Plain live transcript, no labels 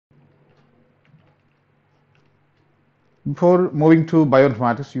Before moving to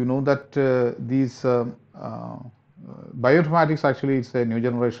bioinformatics, you know that these bioinformatics actually is a new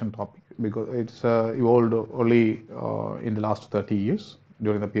generation topic because it's evolved only in the last 30 years,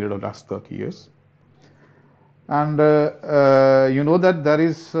 during the period of last 30 years. And you know that there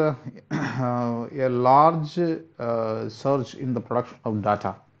is a large surge in the production of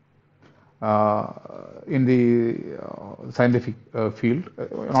data in the scientific field,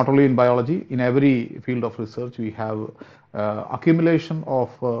 not only in biology, in every field of research, we have accumulation of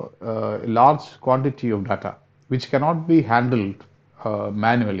a large quantity of data, which cannot be handled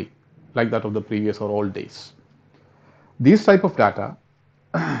manually, like that of the previous or old days. These type of data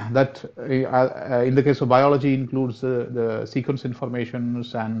that in the case of biology includes the sequence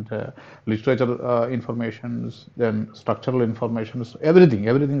informations and literature informations, then structural informations, everything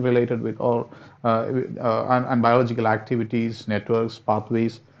related with all and biological activities, networks,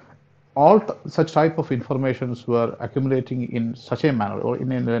 pathways, all such type of informations were accumulating in such a manner or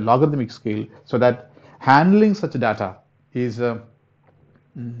in a logarithmic scale, so that handling such data is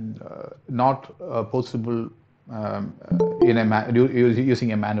not possible in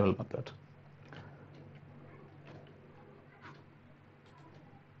using a manual method.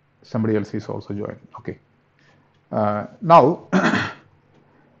 Somebody else is also joined. Okay. Now,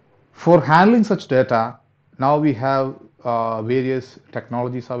 for handling such data, now we have various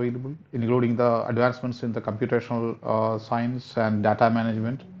technologies available, including the advancements in the computational science and data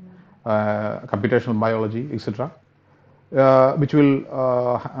management, computational biology, etc., which will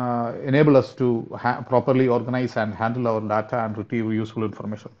enable us to properly organize and handle our data and retrieve useful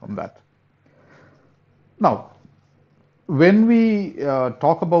information from that. Now, when we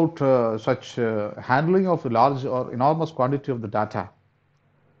talk about such handling of large or enormous quantity of the data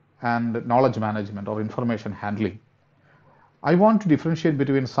and knowledge management or information handling, I want to differentiate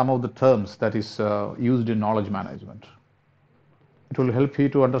between some of the terms that is used in knowledge management. It will help you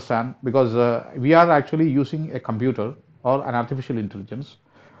to understand because we are actually using a computer or an artificial intelligence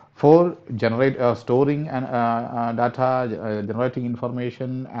for storing and data, generating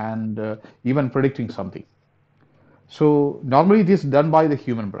information, and even predicting something. So normally it is done by the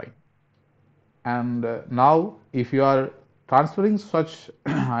human brain. And now if you are transferring such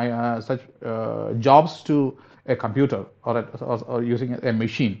jobs to a computer or using a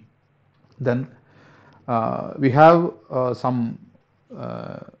machine, then we have some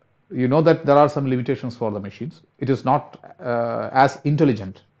you know that there are some limitations for the machines. It is not as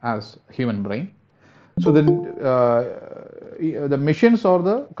intelligent as human brain. So then the machines or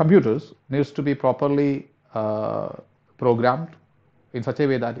the computers needs to be properly programmed in such a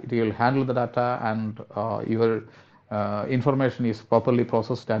way that it will handle the data and your information is properly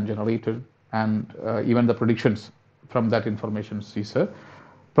processed and generated, and even the predictions from that information is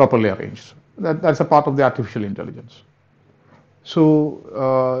properly arranged. That's a part of the artificial intelligence.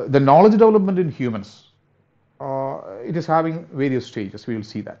 So the knowledge development in humans, it is having various stages. We will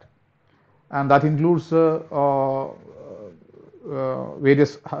see that, and that includes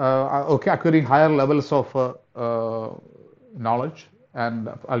various acquiring higher levels of knowledge and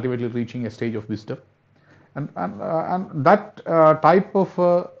ultimately reaching a stage of wisdom. And that type of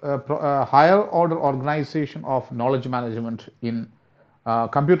higher order organization of knowledge management in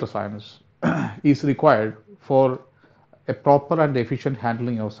computer science is required for a proper and efficient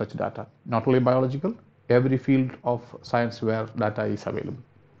handling of such data, not only biological, every field of science where data is available.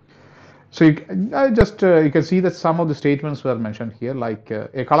 So you can see that some of the statements were mentioned here, like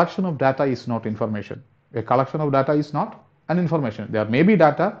a collection of data is not information. A collection of data is not an information. There may be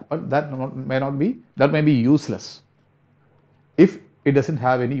data, but that may be useless if it doesn't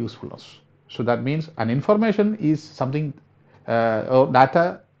have any usefulness. So that means an information is something or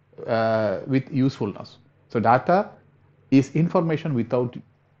data with usefulness. So data is information without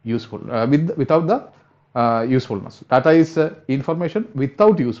without the usefulness. Data is information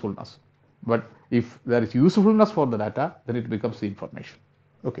without usefulness. But if there is usefulness for the data, then it becomes the information.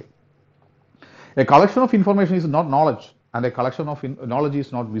 Okay. A collection of information is not knowledge, and a collection of knowledge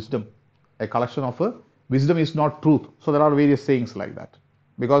is not wisdom. A collection of wisdom is not truth. So there are various sayings like that.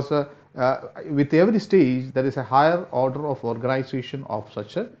 Because with every stage, there is a higher order of organization of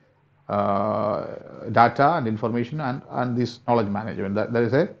such a data and information and this knowledge management. There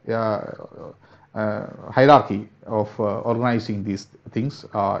is a hierarchy of organizing these things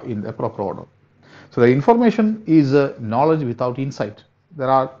in the proper order. So the information is knowledge without insight.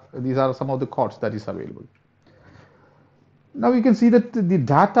 These are some of the quotes that is available. Now you can see that the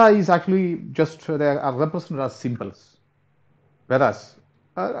data is actually just they are represented as symbols, whereas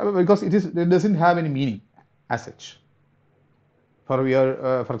because it doesn't have any meaning as such.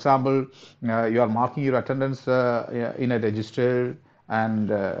 For example, you are marking your attendance in a register, and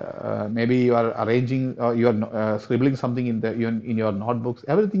maybe you are arranging, you are scribbling something in your notebooks.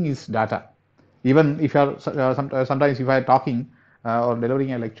 Everything is data. Even if you are sometimes if I are talking or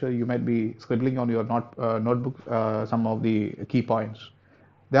delivering a lecture, you might be scribbling on your notebook some of the key points.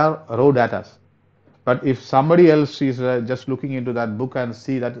 They are raw data. But if somebody else is just looking into that book and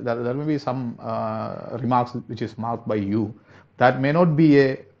see that there may be some remarks which is marked by you, that may not be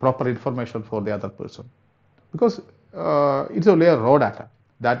a proper information for the other person, because it's only a raw data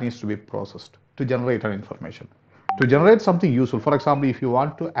that needs to be processed to generate an information, to generate something useful. For example, if you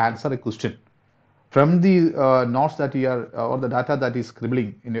want to answer a question from the notes that you are or the data that is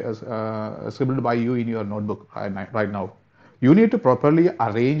scribbled by you in your notebook right now, you need to properly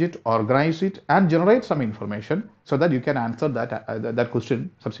arrange it, organize it, and generate some information so that you can answer that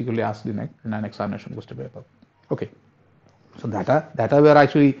question subsequently asked in an examination question paper. Okay, so data were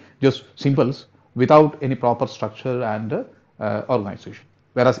actually just symbols without any proper structure and organization.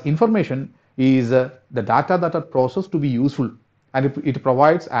 Whereas information is the data that are processed to be useful, and it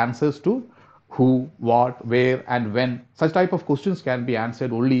provides answers to who, what, where, and when. Such type of questions can be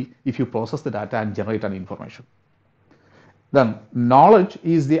answered only if you process the data and generate an information. Then knowledge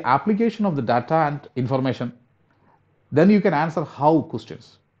is the application of the data and information. Then you can answer how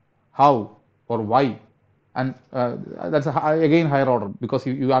questions, how or why, and that's again higher order, because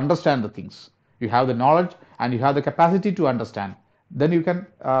you understand the things, you have the knowledge and you have the capacity to understand. Then you can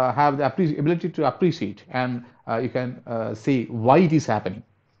have the ability to appreciate, and you can say why it is happening.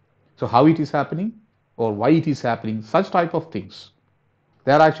 So how it is happening or why it is happening, such type of things,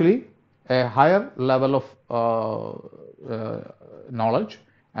 they are actually a higher level of knowledge,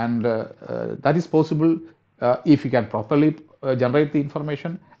 and that is possible if you can properly generate the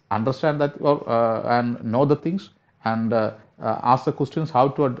information, understand that, and know the things, and ask the questions how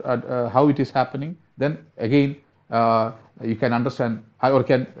it is happening. Then again, you can understand or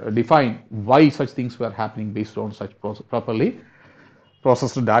can define why such things were happening based on such properly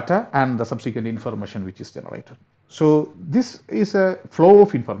processed data and the subsequent information which is generated. So this is a flow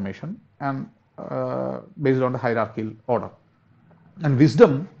of information, and based on the hierarchical order. And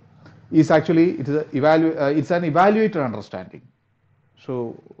wisdom is actually it's an evaluated understanding.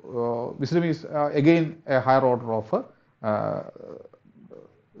 So wisdom is again a higher order of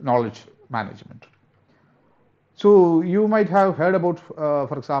knowledge management. So you might have heard about,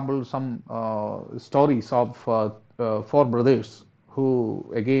 for example, some stories of four brothers who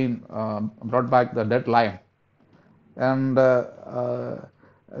again brought back the dead lion. And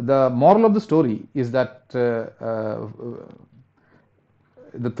the moral of the story is that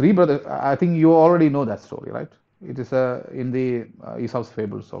the three brothers, I think you already know that story, right? It is in the Aesop's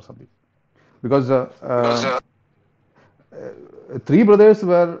fables or something. Because three brothers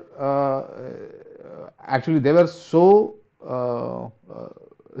were actually, they were so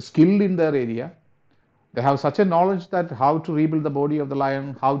skilled in their area. They have such a knowledge that how to rebuild the body of the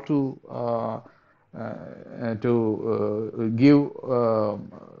lion, how to give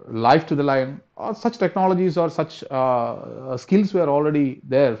life to the lion, or such technologies or such skills were already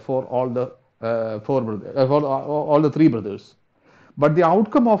there for all the four brothers, for all the three brothers. But the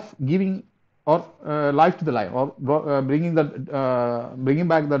outcome of giving or life to the lion, or bringing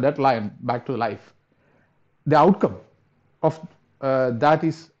back the dead lion back to life, the outcome of that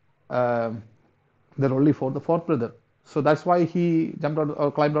is there only for the fourth brother. So that's why he jumped on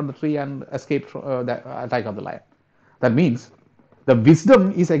or climbed on the tree and escaped from the attack of the lion. That means the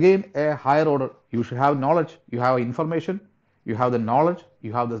wisdom is again a higher order. You should have knowledge, you have information, you have the knowledge,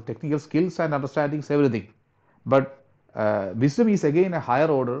 you have the technical skills and understandings, everything. But wisdom is again a higher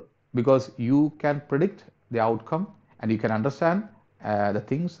order, because you can predict the outcome and you can understand the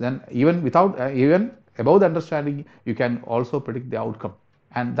things. Then even without even above the understanding, you can also predict the outcome,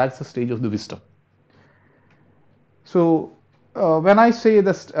 and that's the stage of the wisdom. So when I say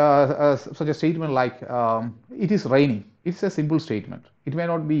this, such a statement like it is raining, it's a simple statement. It may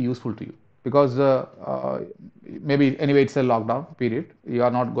not be useful to you, because maybe anyway it's a lockdown period. You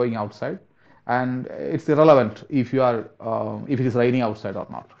are not going outside, and it's irrelevant if you are if it is raining outside or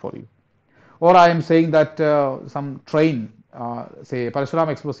not for you. Or I am saying that some train, say Parashuram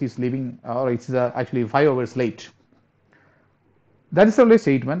Express, is leaving, or it's actually 5 hours late. That is only a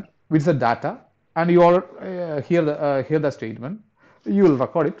statement with the data, and you all hear the statement. You will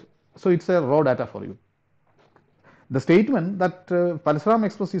record it, so it's a raw data for you. The statement that Parashuram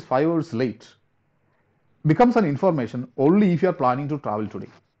Express is 5 hours late becomes an information only if you are planning to travel today.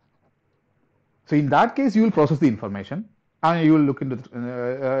 So in that case, you will process the information. and you will look into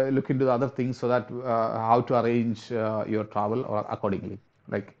the other things so that how to arrange your travel or accordingly,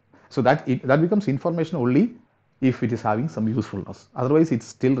 like, so that that becomes information only if it is having some usefulness, otherwise it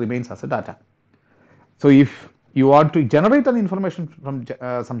still remains as a data. So if you want to generate an information from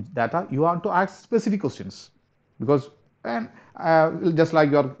some data, you want to ask specific questions, because, and just like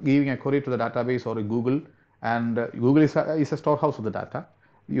you are giving a query to the database or a Google, and Google is a storehouse of the data.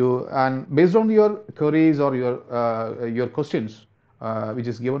 You, and based on your queries or your questions, which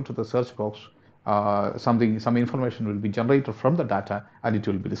is given to the search box, some information will be generated from the data and it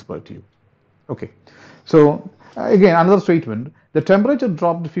will be displayed to you. Okay, so again, another statement: the temperature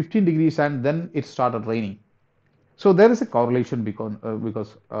dropped 15 degrees and then it started raining. So there is a correlation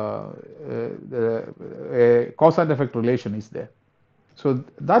because a cause and effect relation is there. So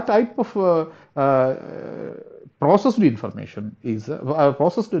that type of processed information is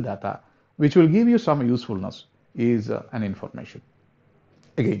processed data, which will give you some usefulness, is an information.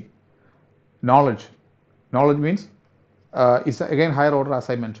 Again, knowledge. Knowledge means it's again higher order, as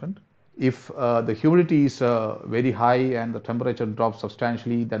I mentioned. If the humidity is very high and the temperature drops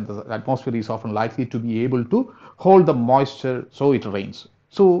substantially, then the atmosphere is often likely to be able to hold the moisture, so it rains.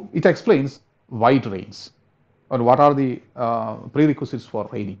 So it explains why it rains or what are the prerequisites for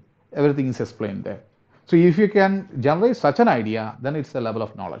raining. Everything is explained there. So if you can generate such an idea, then it's a level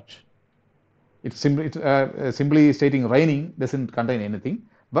of knowledge. Simply stating raining doesn't contain anything.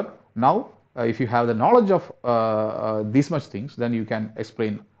 But now, if you have the knowledge of these much things, then you can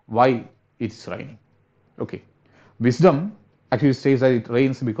explain why it's raining. Okay. Wisdom actually says that it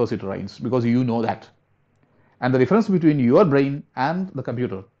rains because it rains, because you know that. And the difference between your brain and the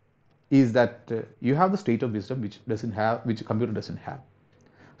computer is that you have the state of wisdom which computer doesn't have.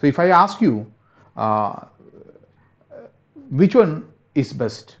 So if I ask you uh, which one is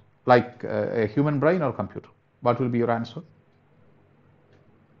best, like a human brain or computer, what will be your answer?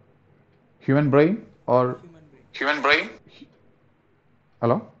 Human brain or Human brain. human brain?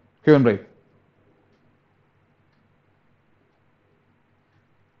 Hello? Human brain.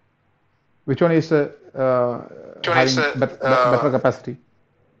 Which one is which one is having better capacity?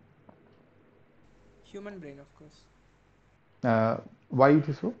 Human brain, of course. Why it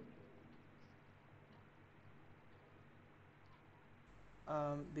is so?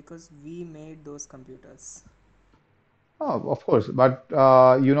 Because we made those computers. Oh, of course, but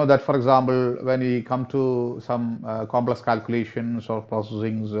you know that, for example, when we come to some complex calculations or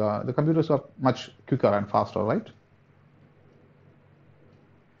processings, the computers are much quicker and faster, right?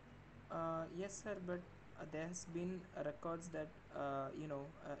 Yes, sir, but there has been records that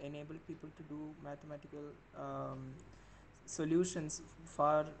enable people to do mathematical solutions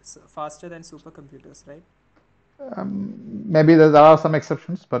faster than supercomputers, right? Maybe there are some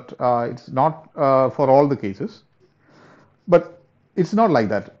exceptions, but it's not for all the cases. But it's not like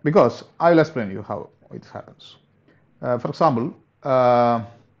that, because I will explain you how it happens. For example, uh,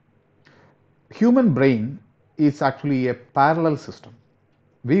 human brain is actually a parallel system.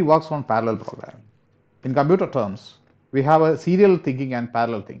 We works on parallel programming. In computer terms, we have a serial thinking and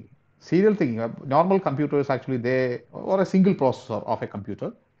parallel thinking. Serial thinking, normal computers actually they, or a single processor of a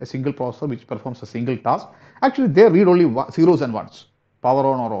computer, a single processor which performs a single task. Actually, they read only zeros and ones, power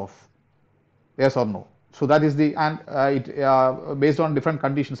on or off, yes or no. So that is the, and it based on different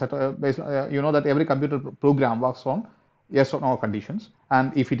conditions. You know that every computer program works on yes or no conditions,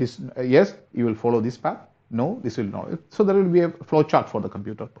 and if it is yes, you will follow this path. No, this will not. So there will be a flow chart for the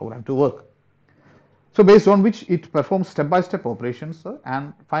computer program to work. So based on which it performs step-by-step operations,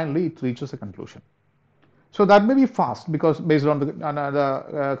 and finally it reaches a conclusion. So that may be fast, because based on the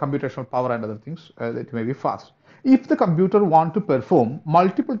computational power and other things, it may be fast. If the computer want to perform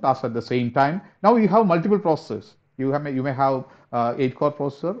multiple tasks at the same time, now you have multiple processors. You may have 8-core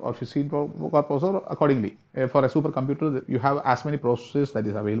processor or 16-core processor accordingly. For a supercomputer, you have as many processors that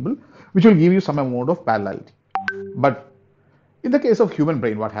is available, which will give you some amount of parallelity. But in the case of human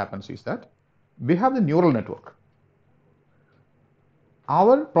brain, what happens is that we have the neural network.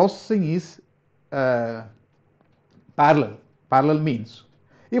 Our processing is uh, parallel. Parallel means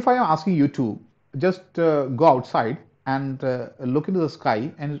if I am asking you to just go outside and look into the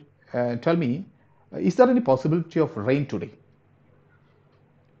sky and tell me, is there any possibility of rain today?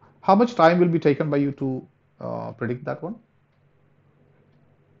 How much time will be taken by you to predict that one?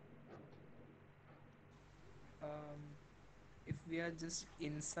 Um, if we are just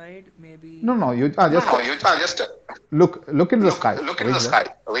inside, No, maybe no, you a just couple of look into the sky.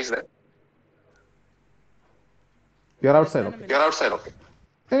 Where is that? You're less outside, than a okay. minute. Okay.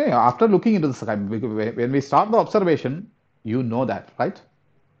 Yeah, yeah, after looking into the sky, when we start the observation, you know that, right?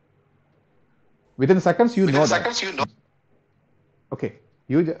 Within seconds, you Yes. know that. Okay,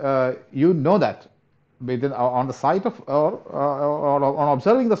 you know that within on the site of or on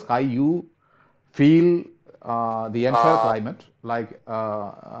observing the sky, you feel the entire climate, like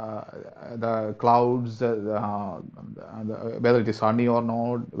the clouds, whether it is sunny or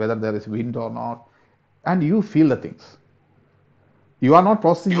not, whether there is wind or not, and you feel the things. You are not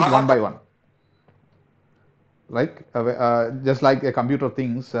processing it one by one, like just like a computer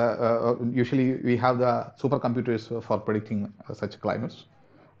things. Usually, we have the supercomputers for predicting such climates,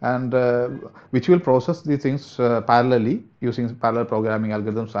 and which will process these things parallelly using parallel programming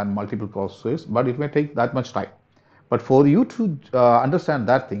algorithms and multiple processors. But it may take that much time. But for you to understand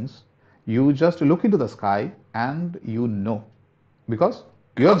that things, you just look into the sky and you know, because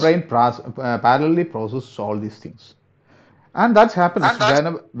your brain parallelly processes all these things. And that happens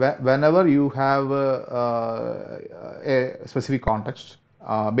whenever you have a specific context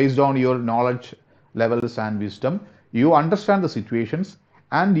based on your knowledge levels and wisdom. You understand the situations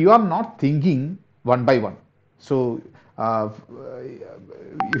and you are not thinking one by one. So, uh,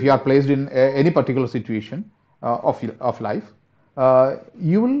 if you are placed in any particular situation of life,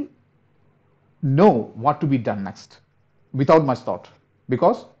 you will know what to be done next without much thought,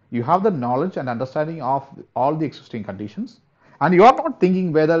 because you have the knowledge and understanding of all the existing conditions, and you are not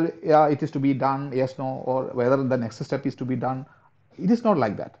thinking whether it is to be done yes no, or whether the next step is to be done. It is not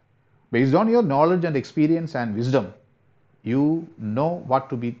like that. Based on your knowledge and experience and wisdom, you know what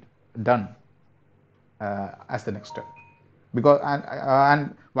to be done as the next step, because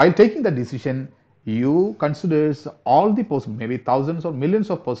and while taking the decision, you considers all the possible, maybe thousands or millions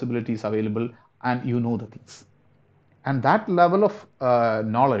of possibilities available, and you know the things. And that level of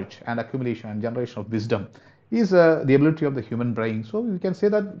knowledge and accumulation and generation of wisdom is the ability of the human brain. So we can say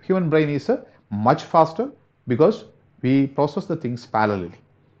that human brain is much faster because we process the things parallelly.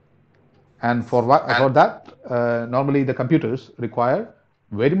 And Yes. for that, normally the computers require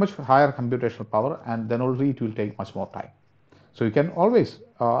very much higher computational power, and then only it will take much more time. So you can always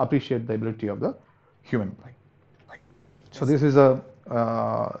appreciate the ability of the human brain. So Yes, this sir. is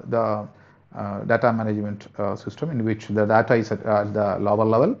the data management system in which the data is at the lower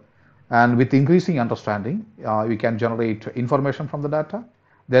level, and with increasing understanding, we can generate information from the data.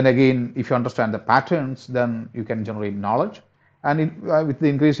 Then again, if you understand the patterns, then you can generate knowledge. And with the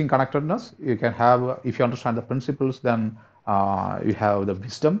increasing connectedness, you can have, if you understand the principles, then you have the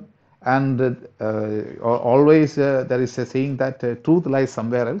wisdom. And always there is a saying that truth lies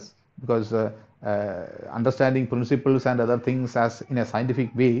somewhere else, because understanding principles and other things as in a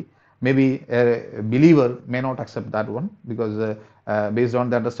scientific way, maybe a believer may not accept that one, because based on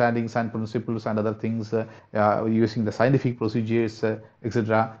the understandings and principles and other things, using the scientific procedures,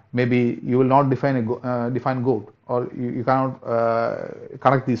 etc., maybe you will not define God, or you cannot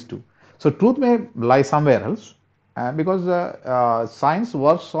connect these two. So truth may lie somewhere else, because science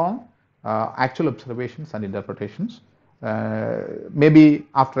works on actual observations and interpretations. Maybe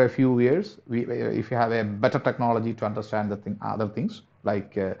after a few years, if you have a better technology to understand other things,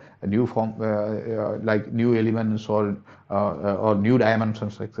 like a new form, like new elements, or new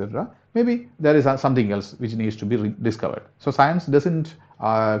dimensions, etc. Maybe there is something else which needs to be discovered. So science doesn't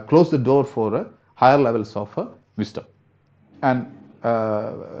close the door for higher levels of wisdom and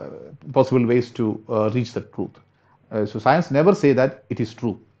possible ways to reach the truth. So science never say that it is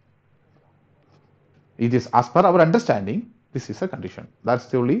true. It is as per our understanding, this is a condition. That's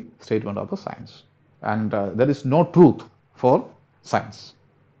the only statement of the science. And there is no truth for science.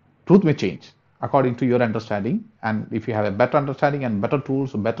 Truth may change according to your understanding. And if you have a better understanding and better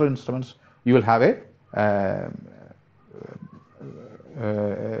tools, better instruments, you will have a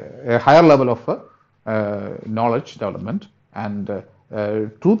higher level of knowledge development. And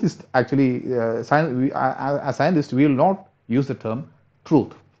truth is actually, as scientists, we will not use the term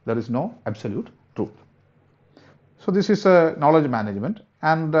truth. There is no absolute truth. So this is knowledge management,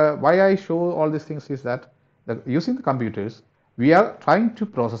 and why I show all these things is that using the computers, we are trying to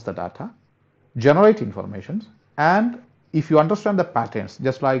process the data, generate information, and if you understand the patterns,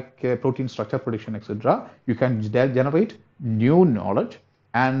 just like protein structure prediction, etc., you can generate new knowledge.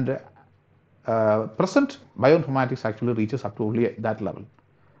 And present bioinformatics actually reaches up to only that level.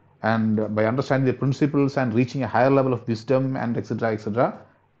 And by understanding the principles and reaching a higher level of wisdom and etc.,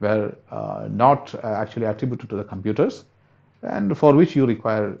 were not actually attributed to the computers, and for which you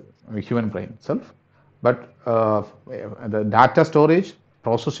require a human brain itself. But the data storage,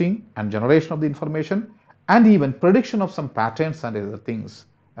 processing, and generation of the information, and even prediction of some patterns and other things,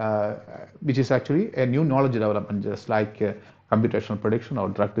 which is actually a new knowledge development, just like computational prediction or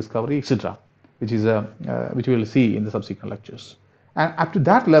drug discovery, etc., which we will see in the subsequent lectures. And up to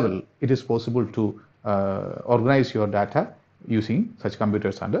that level, it is possible to organize your data using such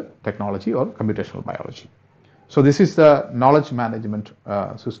computers and technology or computational biology. So this is the knowledge management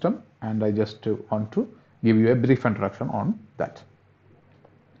system, and I just want to give you a brief introduction on that.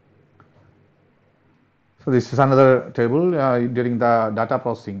 So this is another table during the data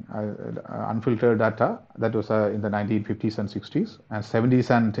processing, unfiltered data. That was in the 1950s and 60s, and 70s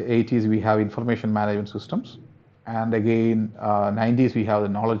and 80s we have information management systems, and again 90s we have the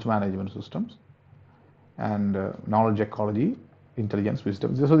knowledge management systems, and knowledge ecology, intelligence,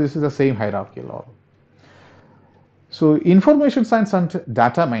 wisdom. So this is the same hierarchical order. So information science and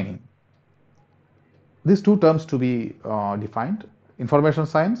data mining. These two terms to be defined. Information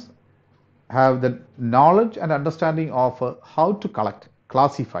science have the knowledge and understanding of how to collect,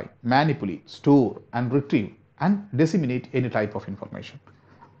 classify, manipulate, store, and retrieve and disseminate any type of information.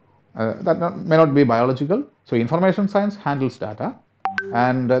 May not be biological. So information science handles data,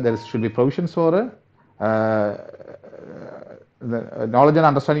 and there should be provisions for the knowledge and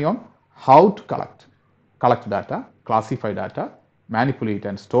understanding on how to collect data, classify data, manipulate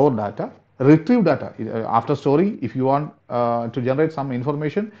and store data, retrieve data. After storing, if you want to generate some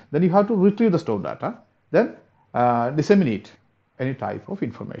information, then you have to retrieve the stored data, then disseminate any type of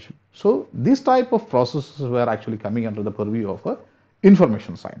information. So these type of processes were actually coming under the purview of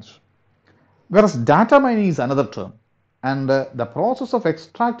information science. Whereas data mining is another term, and the process of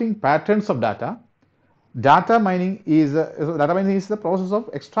extracting patterns of data. Data mining is the process of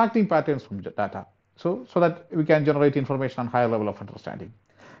extracting patterns from data, so that we can generate information on higher level of understanding.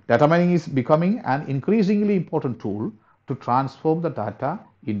 Data mining is becoming an increasingly important tool to transform the data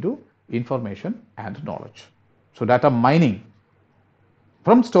into information and knowledge. So data mining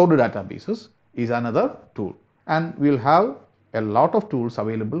from stored databases is another tool, and we'll have a lot of tools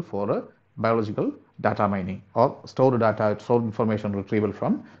available for biological data mining or stored information retrieval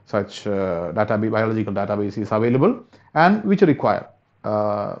from such biological database is available, and which require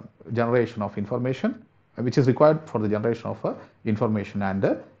generation of information, which is required for the generation of information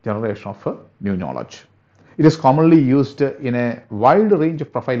and generation of new knowledge. It is commonly used in a wide range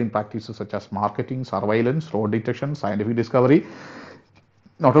of profiling practices such as marketing, surveillance, fraud detection, scientific discovery.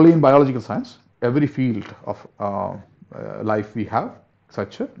 Not only in biological science, every field of life we have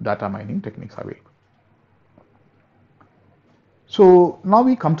such data mining techniques available. So now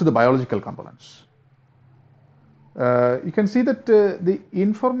we come to the biological components. You can see that the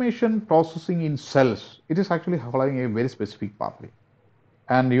information processing in cells, it is actually following a very specific pathway.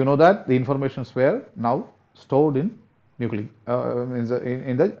 And you know that the informations were now stored in nucleic,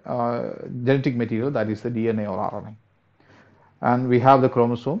 in the genetic material, that is the DNA or RNA. And we have the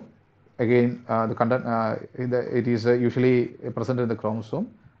chromosome. Again, the content it is usually present in the chromosome,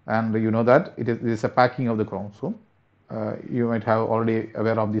 and you know that it is a packing of the chromosome. You might have already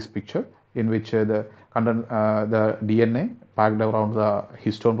aware of this picture in which the DNA packed around the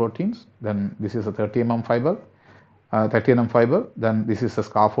histone proteins. Then this is a 30 mm fiber, then this is a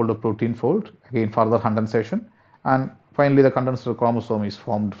scaffold of protein fold, again further condensation, and finally the condensed chromosome is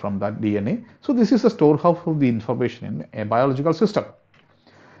formed from that DNA. So this is a storehouse of the information in a biological system.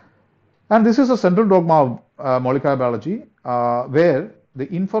 And this is a central dogma of molecular biology, where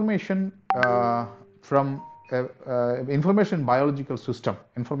the information from information biological system,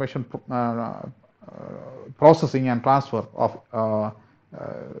 information processing and transfer of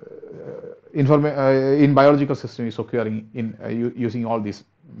in biological system is occurring in using all these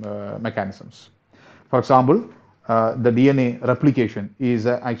mechanisms. For example, the DNA replication is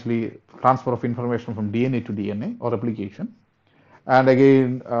actually transfer of information from DNA to DNA or replication. And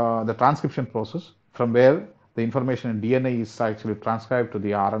again, the transcription process, from where the information in DNA is actually transcribed to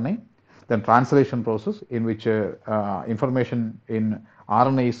the RNA. Then translation process, in which information in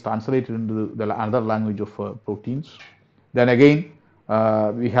RNA is translated into the other language of proteins. Then again,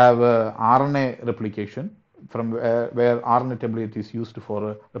 we have RNA replication, from where RNA template is used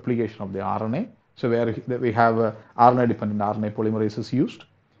for replication of the RNA. So where we have RNA dependent RNA polymerase is used.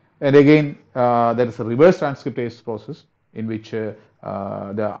 And again, there is a reverse transcriptase process, in which the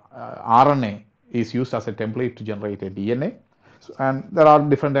RNA is used as a template to generate a DNA. And there are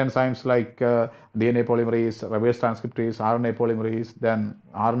different enzymes like DNA polymerase, reverse transcriptase, RNA polymerase, then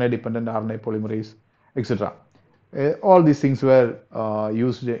RNA dependent RNA polymerase, etc. All these things were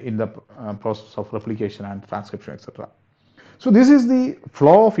used in the process of replication and transcription, etc. So this is the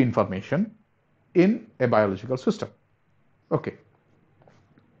flow of information in a biological system. Okay.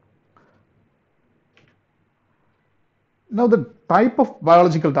 Now the type of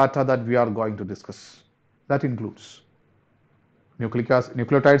biological data that we are going to discuss, that includes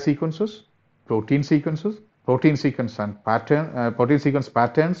nucleotide sequences, protein sequences, protein sequence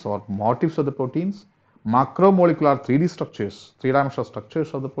patterns or motifs of the proteins, macromolecular 3D structures, three-dimensional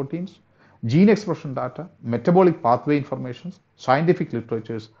structures of the proteins, gene expression data, metabolic pathway information, scientific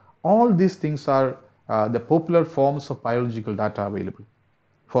literatures. All these things are the popular forms of biological data available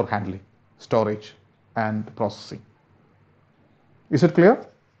for handling, storage, and processing. Is it clear?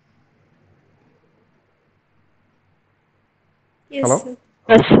 Yes, Hello? sir.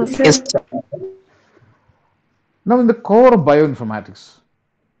 Yes, sir. Yes. Now, in the core of bioinformatics,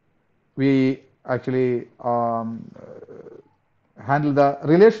 we actually handle the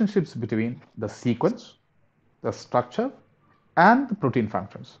relationships between the sequence, the structure, and the protein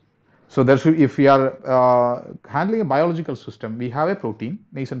functions. So there should, if we are handling a biological system, we have a protein,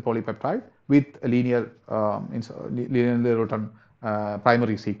 nascent polypeptide, with a linearly written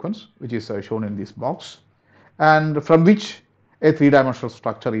primary sequence, which is shown in this box, and from which a three-dimensional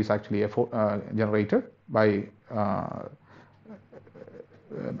structure is actually generated by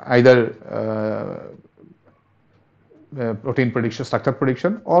either protein prediction, structure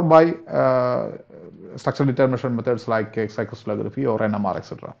prediction, or by structure determination methods like cycloscalography or NMR,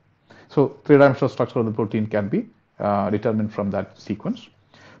 etc. So three-dimensional structure of the protein can be determined from that sequence.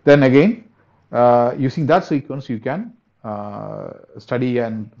 Then again, using that sequence, you can study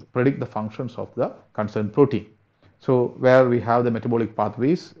and predict the functions of the concerned protein. So where we have the metabolic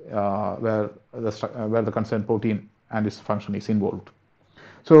pathways, where the concerned protein and its function is involved.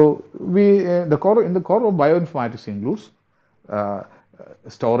 So in the core of bioinformatics includes uh,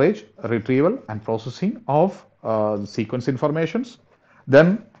 storage, retrieval, and processing of sequence informations,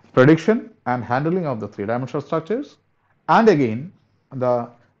 then prediction and handling of the three-dimensional structures, and again the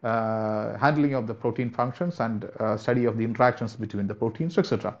handling of the protein functions and study of the interactions between the proteins,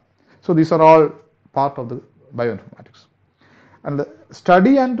 etc. So these are all part of the bioinformatics. And the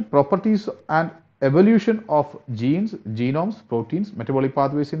study and properties and evolution of genes, genomes, proteins, metabolic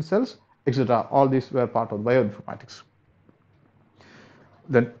pathways in cells, etc. All these were part of bioinformatics.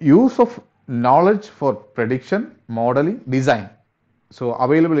 The use of knowledge for prediction, modeling, design. So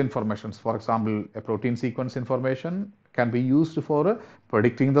available informations, for example, a protein sequence information can be used for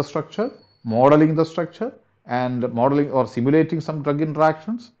predicting the structure, modeling the structure, and modeling or simulating some drug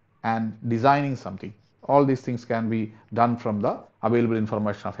interactions and designing something. All these things can be done from the available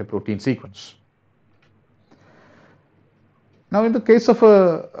information of a protein sequence. Now, in the case of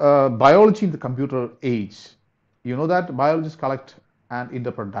biology in the computer age, you know that biologists collect and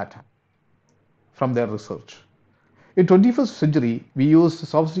interpret data from their research. In 21st century, we use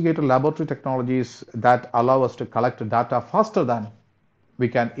sophisticated laboratory technologies that allow us to collect data faster than we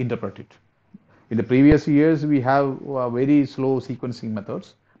can interpret it. In the previous years, we have very slow sequencing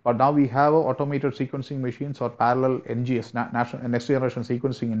methods, but now we have automated sequencing machines or parallel NGS, next generation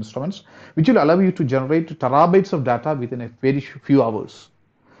sequencing instruments, which will allow you to generate terabytes of data within a very few hours.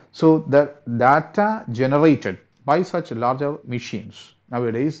 So the data generated by such larger machines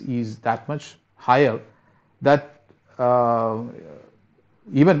nowadays is that much higher that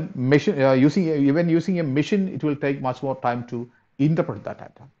even using a machine, it will take much more time to interpret that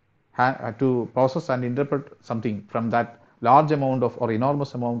data, to process and interpret something from that large amount of or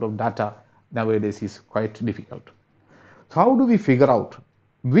enormous amount of data nowadays is quite difficult. So how do we figure out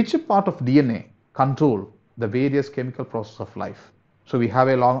which part of DNA control the various chemical process of life? So we have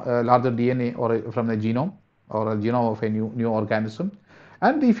a larger DNA from the genome or a genome of a new organism.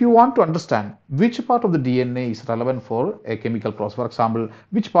 And if you want to understand which part of the DNA is relevant for a chemical process, for example,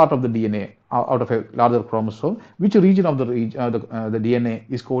 which part of the DNA out of a larger chromosome, which region of the DNA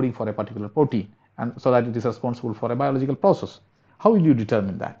is coding for a particular protein, and so that it is responsible for a biological process, how will you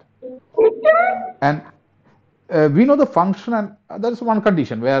determine that? And we know the function, and there is one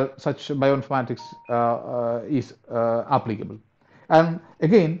condition where such bioinformatics is applicable. And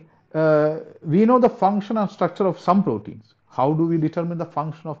again, we know the function and structure of some proteins. How do we determine the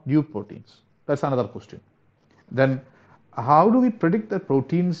function of new proteins? That's another question. Then, how do we predict the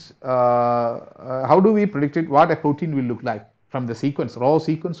proteins? How do we predict it, what a protein will look like from the sequence, raw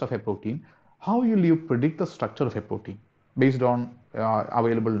sequence of a protein? How will you predict the structure of a protein based on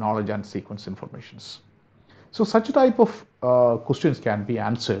available knowledge and sequence informations? So such type of questions can be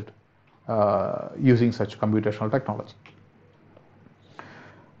answered using such computational technology.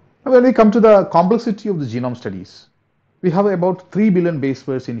 Now, when we come to the complexity of the genome studies, we have about 3 billion base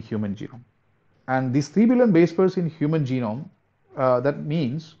pairs in human genome. And these 3 billion base pairs in human genome, that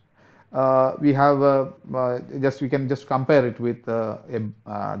means we have we can just compare it with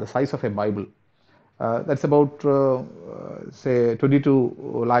the size of a Bible. That's about say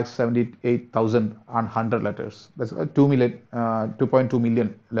 22 lakhs 78,100 letters. That's 2.2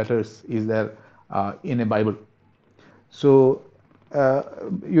 million letters is there in a Bible. So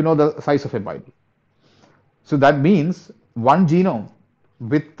you know the size of a Bible. So that means one genome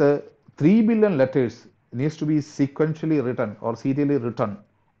with 3 billion letters needs to be sequentially written or serially written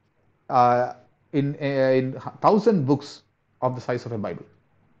uh, in 1,000 books of the size of a Bible.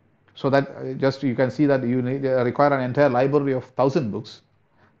 So that just you can see that you need, require an entire library of 1,000 books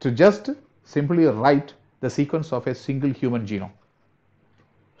to just simply write the sequence of a single human genome.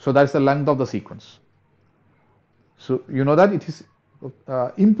 So that's the length of the sequence. So you know that it is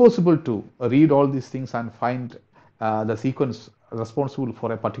impossible to read all these things and find the sequence responsible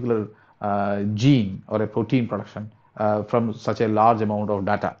for a particular gene or a protein production from such a large amount of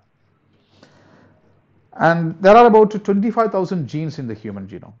data. And there are about 25,000 genes in the human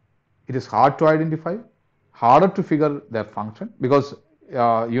genome. It is hard to identify, harder to figure their function because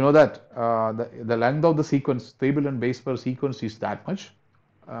you know that the length of the sequence, 3 billion base per sequence, is that much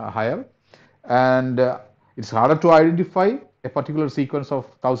higher. And it's harder to identify a particular sequence of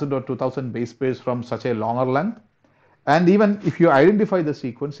 1,000 or 2,000 base pairs from such a longer length. And even if you identify the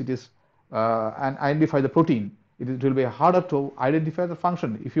sequence, it is and identify the protein, it will be harder to identify the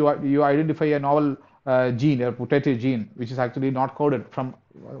function. If you identify a novel gene, a mutated gene, which is actually not coded from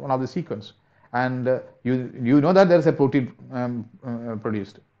one of the sequence, and you know that there is a protein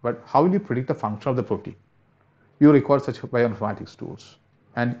produced, but how will you predict the function of the protein? You require such bioinformatics tools.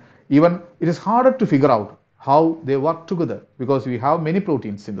 And even it is harder to figure out how they work together because we have many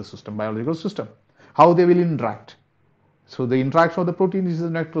proteins in the system, biological system, how they will interact. So the interaction of the protein is the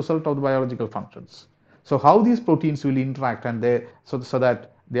net result of the biological functions. So how these proteins will interact and so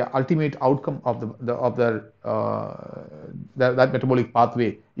that the ultimate outcome of that metabolic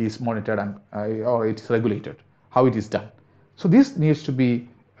pathway is monitored and or it is regulated, how it is done. So this needs to be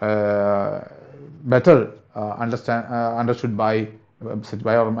better understood by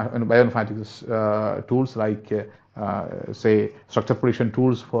bioinformatics tools like say structure prediction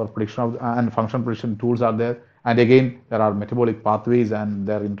tools for prediction of and function prediction tools are there, and again there are metabolic pathways and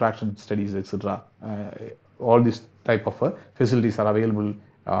their interaction studies, etc. All these type of facilities are available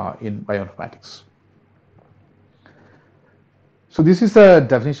in bioinformatics. So this is a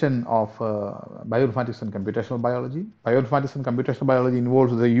definition of bioinformatics and computational biology. Bioinformatics and computational biology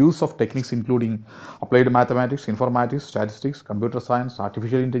involves the use of techniques including applied mathematics, informatics, statistics, computer science,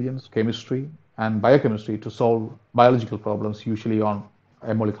 artificial intelligence, chemistry, and biochemistry to solve biological problems, usually on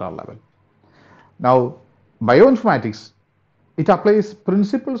a molecular level. Now, bioinformatics, it applies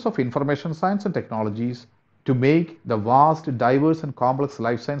principles of information science and technologies to make the vast, diverse, and complex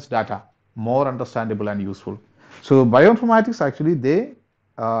life science data more understandable and useful. So, bioinformatics actually they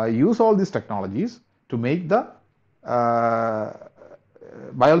use all these technologies to make the uh,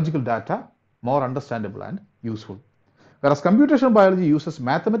 biological data more understandable and useful. Whereas computational biology uses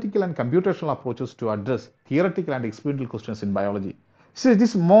mathematical and computational approaches to address theoretical and experimental questions in biology. So it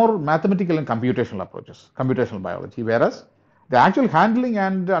is more mathematical and computational approaches, computational biology, whereas the actual handling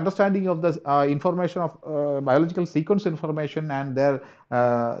and understanding of the information of biological sequence information and their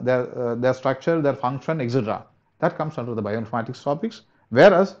structure, their function, etc. That comes under the bioinformatics topics.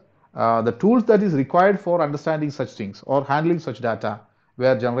 Whereas the tools that is required for understanding such things or handling such data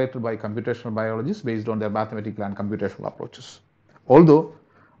were generated by computational biologists based on their mathematical and computational approaches. Although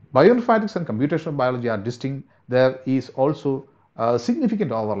bioinformatics and computational biology are distinct, there is also a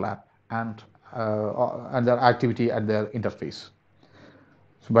significant overlap and their activity at their interface.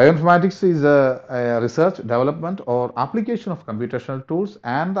 So bioinformatics is a research, development, or application of computational tools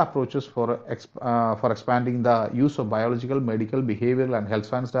and approaches for expanding the use of biological, medical, behavioral, and health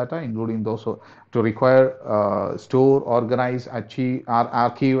science data, including those to require, store, organize, achieve,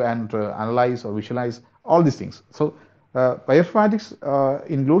 archive, and analyze or visualize all these things. So bioinformatics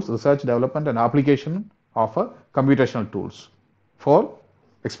includes research, development, and application of computational tools for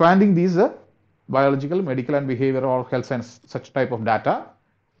expanding these biological, medical, and behavioral or health science such type of data,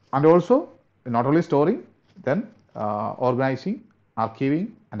 and also not only storing, then organizing,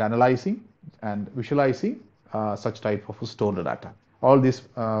 archiving, and analyzing and visualizing such type of stored data. All these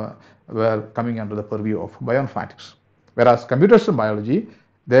were coming under the purview of bioinformatics. Whereas computational biology,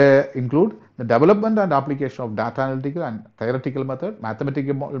 they include the development and application of data analytical and theoretical method,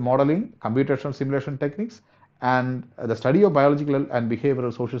 mathematical modeling, computational simulation techniques, and the study of biological and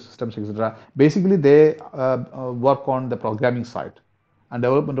behavioral social systems, etc. Basically, they work on the programming side and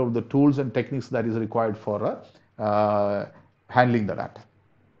development of the tools and techniques that is required for handling the data.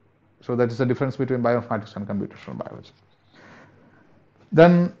 So that is the difference between bioinformatics and computational biology.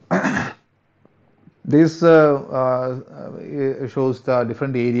 Then this shows the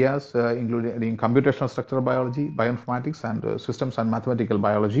different areas, including computational structural biology, bioinformatics, and systems and mathematical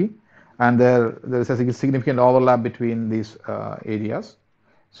biology. And there is a significant overlap between these areas.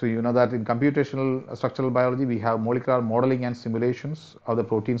 So you know that in computational structural biology, we have molecular modeling and simulations of the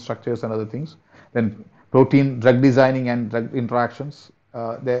protein structures and other things. Then protein drug designing and drug interactions,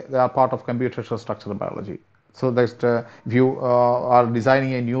 they are part of computational structural biology. So that if you are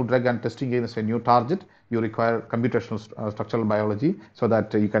designing a new drug and testing against a new target, you require computational structural biology so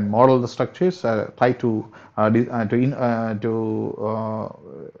that you can model the structures, try to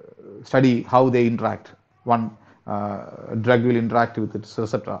study how they interact. One drug will interact with its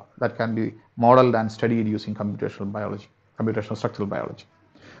receptor. That can be modeled and studied using computational biology, computational structural biology.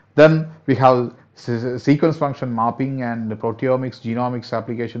 Then we have sequence function mapping and proteomics, genomics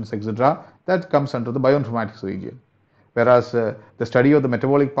applications, etc. That comes under the bioinformatics region. Whereas the study of the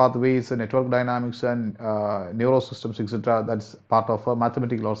metabolic pathways, network dynamics, and neurosystems, etc., that's part of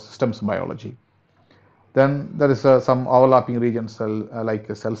mathematical or systems biology. Then there is some overlapping regions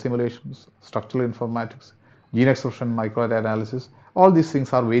like cell simulations, structural informatics, gene expression, microarray analysis. All these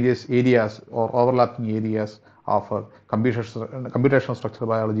things are various areas or overlapping areas of computational structural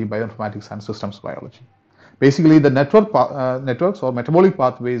biology, bioinformatics, and systems biology. Basically, the networks or metabolic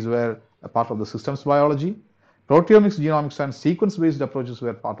pathways were a part of the systems biology. Proteomics, genomics, and sequence-based approaches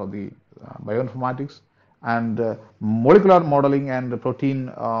were part of the bioinformatics, and molecular modeling and protein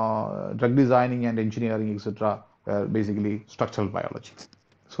drug designing and engineering, etc., were basically structural biology.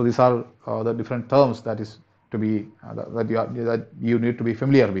 So these are the different terms that is to be that you need to be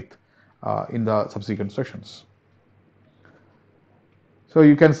familiar with in the subsequent sections. So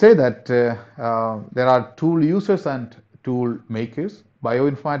you can say that there are tool users and tool makers.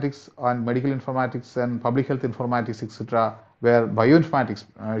 Bioinformatics and medical informatics and public health informatics, etc., where bioinformatics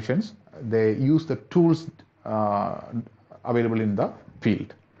missions, they use the tools uh, available in the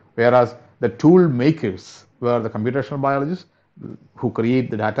field. Whereas the tool makers were the computational biologists who create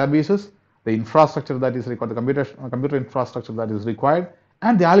the databases, the infrastructure that is required, the computer infrastructure that is required,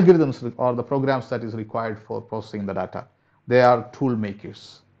 and the algorithms or the programs that is required for processing the data. They are tool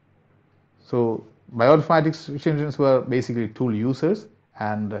makers. So bioinformatics engineers were basically tool users,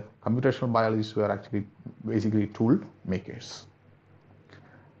 and computational biologists were actually basically tool makers.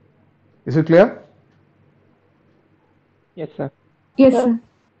 Is it clear? Yes, sir. Yes, sir.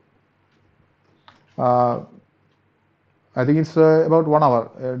 Uh, I think it's about 1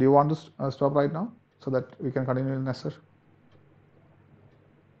 hour. Do you want to stop right now so that we can continue in next session?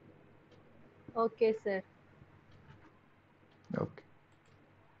 Okay, sir.